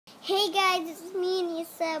Hey guys, it's me,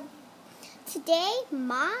 Anissa. Today, I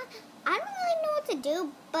don't really know what to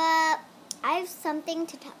do, but I have something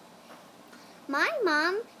to tell. My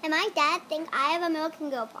mom and my dad think I have a milk and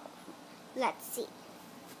go problem. Let's see.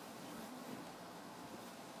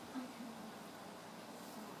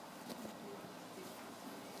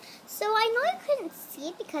 So I know you couldn't see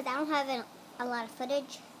it because I don't have a lot of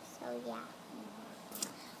footage, so yeah.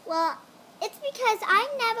 Well, it's because I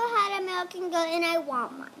never had a milk and go and I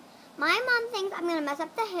want one. My mom thinks I'm going to mess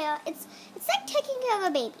up the hair. It's like taking care of a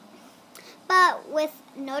baby, but with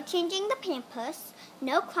no changing the pampers,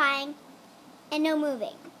 no crying, and no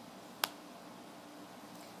moving.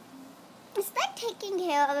 It's like taking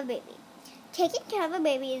care of a baby. Taking care of a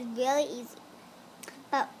baby is really easy,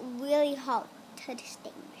 but really hard to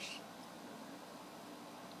distinguish.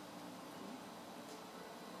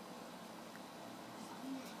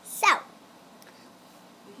 So,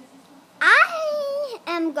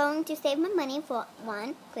 I'm going to save my money for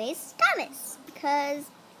one Grace Thomas, because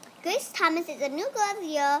Grace Thomas is a new girl of the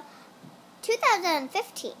year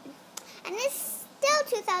 2015, and it's still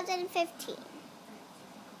 2015.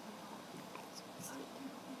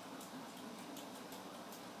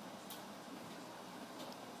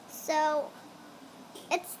 So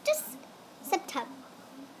it's just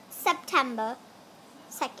September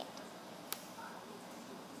 2nd.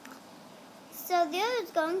 So there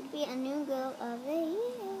is going to be a new girl of the year.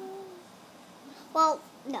 Well,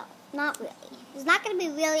 no, not really. There's not going to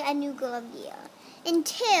be really a new girl of the year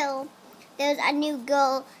until there's a new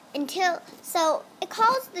girl. So it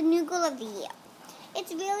calls the new girl of the year.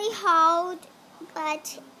 It's really hard,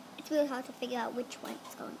 but it's really hard to figure out which one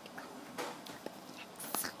is going to come.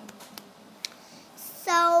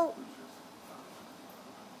 So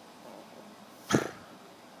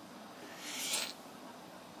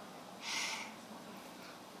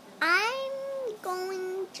I'm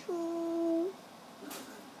going to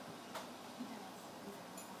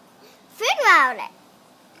figure out it.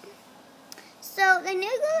 So the new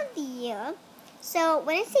girl of the year. So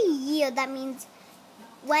when I say year, that means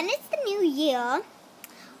when it's the new year,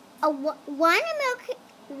 one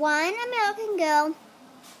American girl,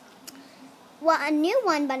 well, a new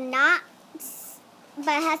one, but it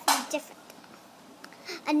has to be different.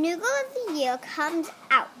 A new girl of the year comes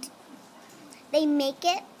out. They make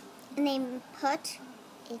it and they put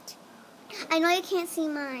it. I know you can't see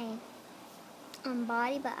my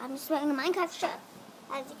body, but I'm just wearing a Minecraft shirt,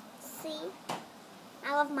 as you can see.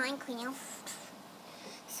 I love Minecraft.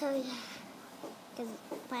 So yeah, because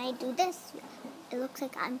when I do this, it looks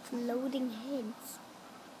like I'm floating heads.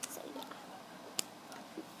 So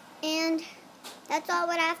yeah. And that's all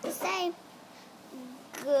what I have to say.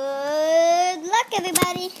 Good luck,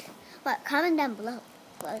 everybody. Well, comment down below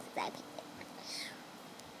what exactly